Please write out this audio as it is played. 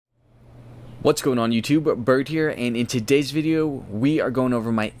What's going on YouTube, Bird here, and in today's video we are going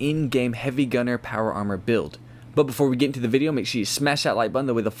over my in-game heavy gunner power armor build. But before we get into the video, make sure you smash that like button,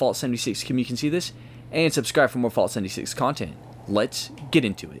 that way the Fault 76 community can see this, and subscribe for more Fault 76 content. Let's get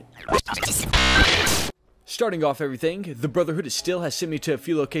into it. Starting off everything, the Brotherhood still has sent me to a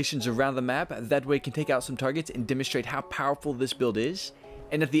few locations around the map, that way I can take out some targets and demonstrate how powerful this build is.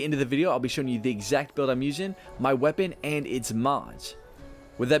 And at the end of the video I'll be showing you the exact build I'm using, my weapon, and its mods.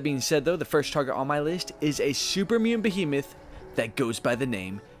 With that being said though, the first target on my list is a super mutant behemoth that goes by the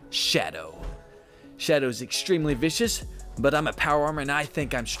name Shadow. Shadow is extremely vicious, but I'm a power armor and I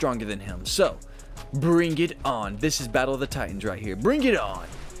think I'm stronger than him. So, bring it on. This is Battle of the Titans right here. Bring it on!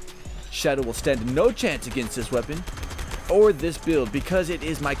 Shadow will stand no chance against this weapon or this build because it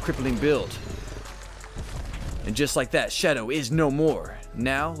is my crippling build. And just like that, Shadow is no more.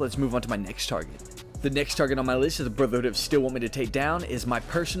 Now, let's move on to my next target. The next target on my list that the Brotherhood still want me to take down is my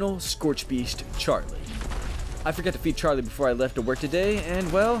personal Scorch Beast, Charlie. I forgot to feed Charlie before I left to work today,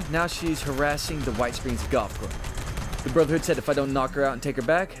 and well, now she's harassing the White Springs Golf Club. The Brotherhood said if I don't knock her out and take her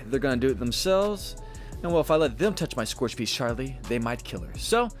back, they're gonna do it themselves. And well, if I let them touch my Scorch Beast Charlie, they might kill her.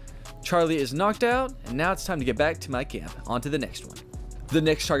 So, Charlie is knocked out, and now it's time to get back to my camp. On to the next one. The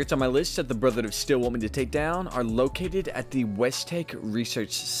next targets on my list that the Brotherhood still want me to take down are located at the Westtech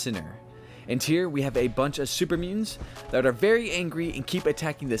Research Center. And here we have a bunch of super mutants that are very angry and keep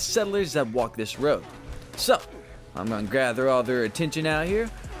attacking the settlers that walk this road. So, I'm gonna gather all their attention out here.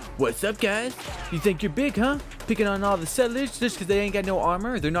 What's up, guys? You think you're big, huh? Picking on all the settlers just because they ain't got no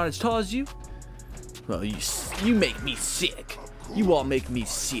armor, they're not as tall as you? Well, you make me sick. You all make me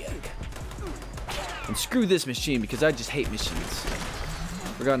sick. And screw this machine because I just hate machines.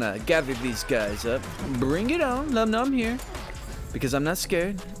 We're gonna gather these guys up. Bring it on, let them know I'm here. Because I'm not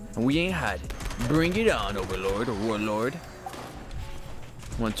scared. And we ain't hiding. Bring it on, Overlord or Warlord.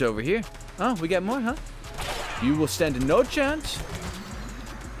 What's over here? Oh, we got more, huh? You will stand no chance.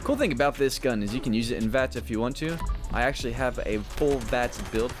 Cool thing about this gun is you can use it in VATS if you want to. I actually have a full VATS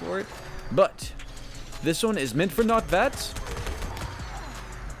build for it. But this one is meant for not VATS.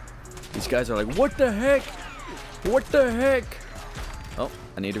 These guys are like, what the heck? What the heck? Oh,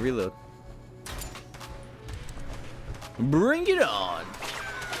 I need to reload. Bring it on.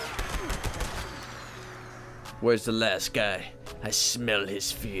 Where's the last guy? I smell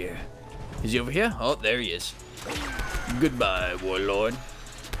his fear. Is he over here? Oh, there he is. Goodbye, Warlord.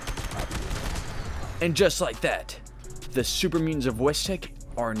 And just like that, the super mutants of Westtech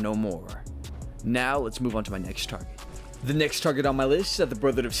are no more. Now, let's move on to my next target. The next target on my list that the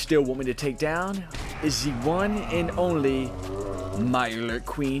Brotherhood still want me to take down is the one and only Mirelurk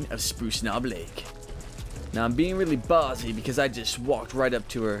Queen of Spruce Knob Lake. Now, I'm being really ballsy because I just walked right up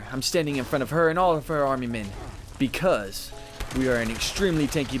to her. I'm standing in front of her and all of her army men because we are an extremely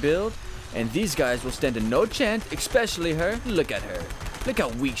tanky build, and these guys will stand a no chance, especially her. Look at her. Look how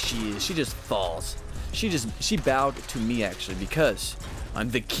weak she is. She just falls. She bowed to me actually because I'm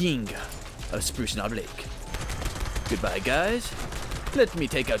the king of Spruce Knob Lake. Goodbye, guys. Let me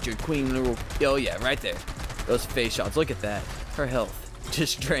take out your queen. Oh yeah, right there. Those face shots. Look at that. Her health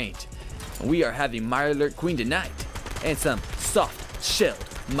just drained. We are having Mirelurk Queen tonight, and some soft-shelled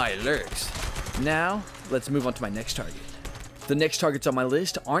Mirelurks. Now, let's move on to my next target. The next targets on my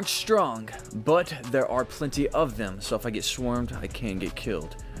list aren't strong, but there are plenty of them, so if I get swarmed, I can get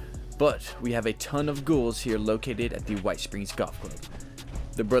killed. But we have a ton of ghouls here located at the White Springs Golf Club.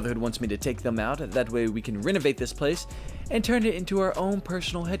 The Brotherhood wants me to take them out, that way we can renovate this place and turn it into our own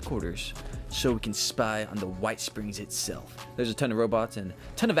personal headquarters, so we can spy on the White Springs itself. There's a ton of robots and a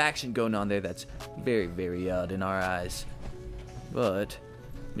ton of action going on there that's very, very odd in our eyes. But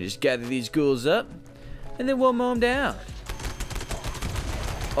we just gather these ghouls up, and then we'll mow them down.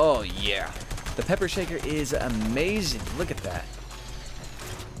 Oh yeah, the pepper shaker is amazing. Look at that.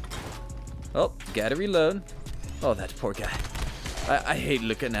 Oh, gotta reload. Oh, that poor guy. I hate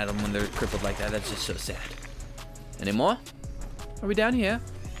looking at them when they're crippled like that. That's just so sad. Any more? Are we down here?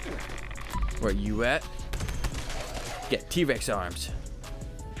 Where are you at? Get T-Rex arms.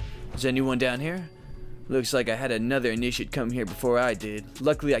 Is anyone down here? Looks like I had another initiate come here before I did.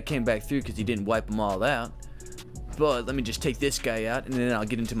 Luckily I came back through because he didn't wipe them all out. But let me just take this guy out and then I'll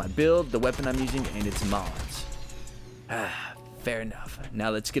get into my build, the weapon I'm using, and its mods. Fair enough.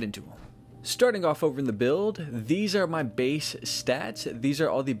 Now let's get into them. Starting off over in the build, these are my base stats. These are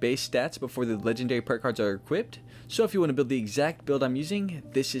all the base stats before the legendary perk cards are equipped. So if you want to build the exact build I'm using,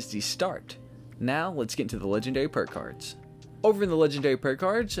 this is the start. Now let's get into the legendary perk cards. Over in the legendary perk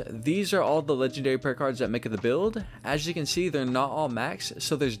cards, these are all the legendary perk cards that make up the build. As you can see, they're not all maxed,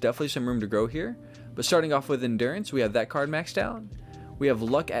 so there's definitely some room to grow here. But starting off with endurance, we have that card maxed out. We have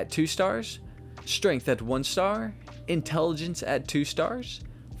luck at 2 stars, Strength at 1 star, Intelligence at 2 stars,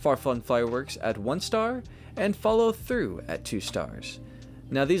 Far-Flung Fireworks at 1 star, and Follow Through at 2 stars.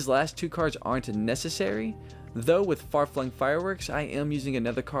 Now these last 2 cards aren't necessary, though with Far-Flung Fireworks I am using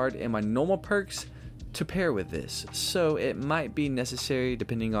another card in my normal perks to pair with this, so it might be necessary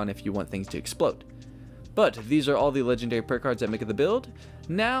depending on if you want things to explode. But these are all the legendary perk cards that make up the build.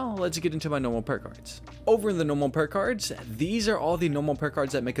 Now let's get into my normal perk cards. Over in the normal perk cards, these are all the normal perk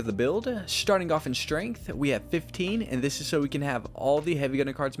cards that make up the build. Starting off in strength, we have 15, and this is so we can have all the heavy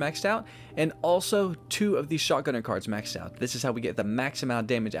gunner cards maxed out, and also 2 of the shotgunner cards maxed out. This is how we get the max amount of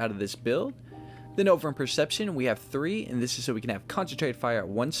damage out of this build. Then over in perception, we have 3, and this is so we can have concentrated fire at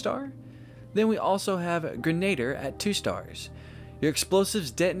 1 star. Then we also have Grenader at 2 stars. Your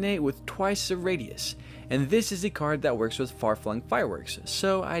explosives detonate with twice the radius, and this is the card that works with Far-Flung Fireworks,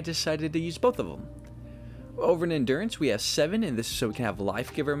 so I decided to use both of them. Over in Endurance, we have 7, and this is so we can have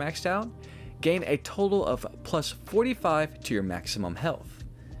Life Giver maxed out. Gain a total of plus 45 to your maximum health.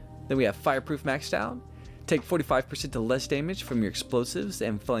 Then we have Fireproof maxed out. Take 45% less damage from your explosives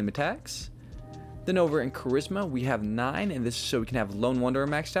and flame attacks. Then over in Charisma, we have 9, and this is so we can have Lone Wanderer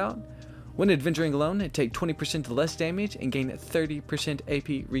maxed out. When adventuring alone, take 20% less damage and gain 30%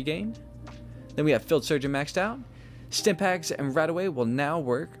 AP regain. Then we have Field Surgeon maxed out. Stimpaks and Radaway will now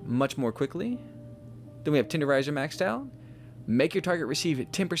work much more quickly. Then we have Tenderizer maxed out. Make your target receive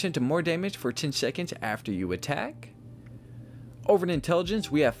 10% more damage for 10 seconds after you attack. Over in Intelligence,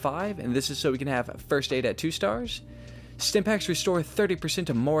 we have 5, and this is so we can have First Aid at 2 stars. Stimpaks restore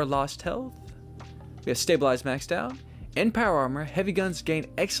 30% more lost health. We have Stabilize maxed out. In Power Armor, heavy guns gain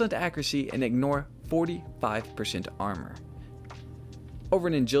excellent accuracy and ignore 45% armor. Over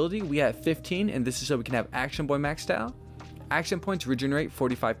in Agility, we have 15, and this is so we can have Action Boy maxed out. Action points regenerate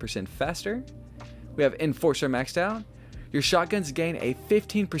 45% faster. We have Enforcer maxed out. Your shotguns gain a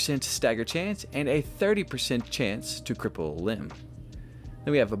 15% stagger chance and a 30% chance to cripple a limb.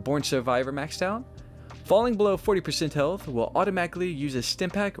 Then we have a Born Survivor maxed out. Falling below 40% health will automatically use a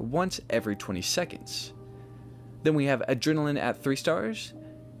Stimpak once every 20 seconds. Then we have Adrenaline at 3 stars.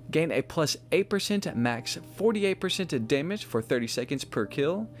 Gain a plus 8% max 48% damage for 30 seconds per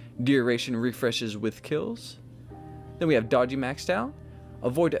kill. Duration refreshes with kills. Then we have Dodgy maxed out.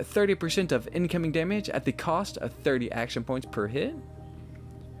 Avoid 30% of incoming damage at the cost of 30 action points per hit.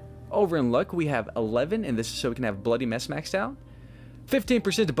 Over in Luck, we have 11, and this is so we can have Bloody Mess maxed out.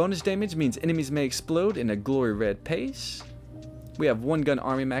 15% bonus damage means enemies may explode in a glory red pace. We have One Gun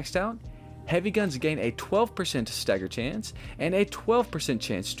Army maxed out. Heavy guns gain a 12% stagger chance and a 12%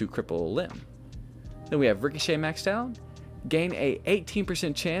 chance to cripple a limb. Then we have Ricochet maxed out. Gain a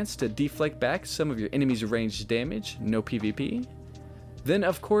 18% chance to deflect back some of your enemy's ranged damage, no PvP. Then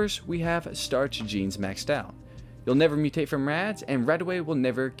of course we have Starch Genes maxed out. You'll never mutate from rads, and Radaway will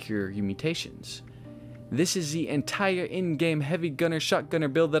never cure your mutations. This is the entire in-game heavy gunner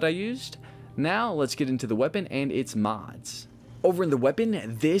shotgunner build that I used. Now let's get into the weapon and its mods. Over in the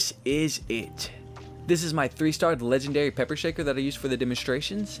weapon, this is it. This is my 3-star legendary pepper shaker that I use for the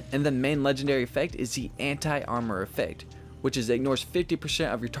demonstrations, and the main legendary effect is the anti-armor effect, which is ignores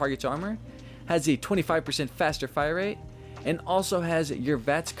 50% of your target's armor, has a 25% faster fire rate, and also has your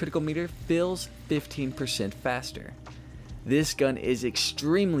VATS critical meter fills 15% faster. This gun is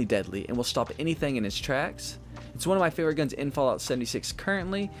extremely deadly and will stop anything in its tracks. It's one of my favorite guns in Fallout 76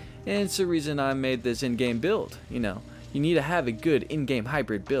 currently, and it's the reason I made this in-game build. You need to have a good in-game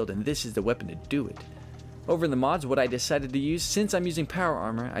hybrid build, and this is the weapon to do it. Over in the mods, what I decided to use, since I'm using power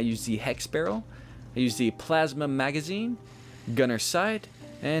armor, I use the Hex Barrel, I use the Plasma Magazine, Gunner Sight,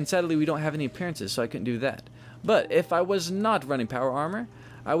 and sadly we don't have any appearances, so I couldn't do that. But if I was not running power armor,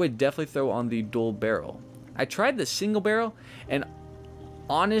 I would definitely throw on the Dual Barrel. I tried the single barrel, and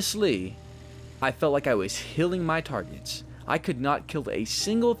honestly, I felt like I was healing my targets. I could not kill a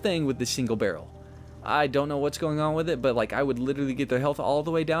single thing with the single barrel. I don't know what's going on with it, but I would literally get their health all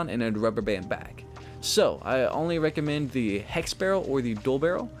the way down and a rubber band back. So I only recommend the Hex Barrel or the Dual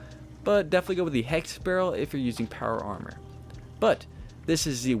Barrel, but definitely go with the Hex Barrel if you're using power armor. But this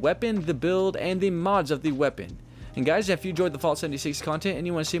is the weapon, the build, and the mods of the weapon. And guys, if you enjoyed the Fallout 76 content and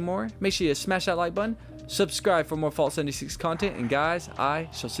you want to see more, make sure you smash that like button, subscribe for more Fallout 76 content, and guys, I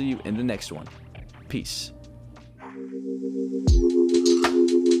shall see you in the next one. Peace.